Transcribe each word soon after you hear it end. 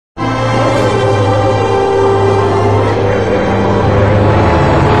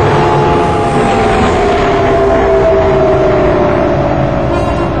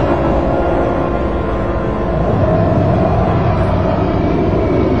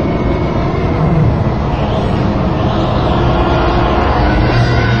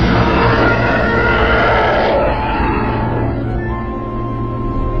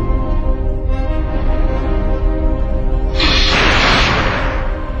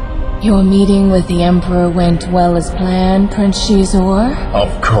Your meeting with the Emperor went well as planned, Prince Shizor?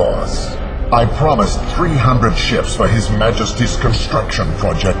 Of course. I promised 300 ships for His Majesty's construction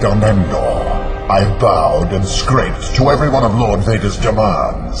project on Endor. I bowed and scraped to every one of Lord Vader's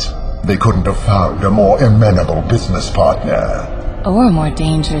demands. They couldn't have found a more amenable business partner. Or a more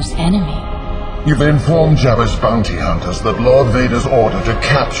dangerous enemy. You've informed Jabba's bounty hunters that Lord Vader's order to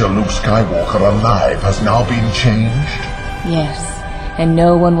capture Luke Skywalker alive has now been changed? Yes. And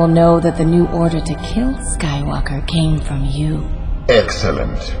no one will know that the new order to kill Skywalker came from you.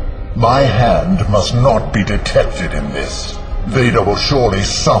 Excellent. My hand must not be detected in this. Vader will surely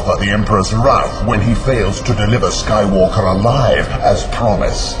suffer the Emperor's wrath when he fails to deliver Skywalker alive, as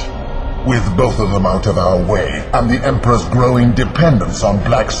promised. With both of them out of our way, and the Emperor's growing dependence on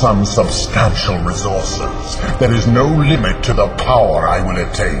Black Sun's substantial resources, there is no limit to the power I will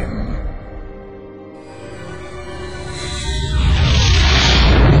attain.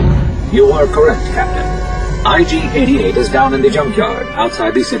 You are correct, Captain. IG-88 is down in the junkyard,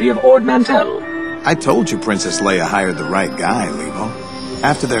 outside the city of Ord Mantell. I told you Princess Leia hired the right guy, Levo.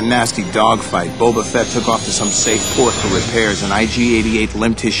 After their nasty dogfight, Boba Fett took off to some safe port for repairs, and IG-88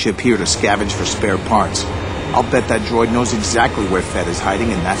 limped his ship here to scavenge for spare parts. I'll bet that droid knows exactly where Fett is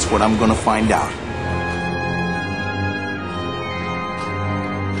hiding, and that's what I'm gonna find out.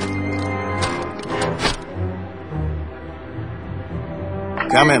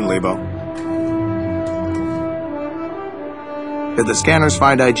 Come in, Lebo. Did the scanners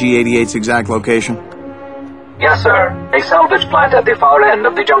find IG-88's exact location? Yes, sir. A salvage plant at the far end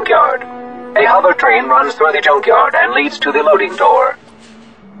of the junkyard. A hover train runs through the junkyard and leads to the loading door.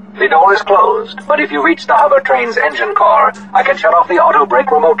 The door is closed, but if you reach the hover train's engine core, I can shut off the auto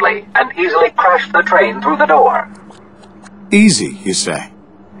brake remotely and easily crash the train through the door. Easy, you say?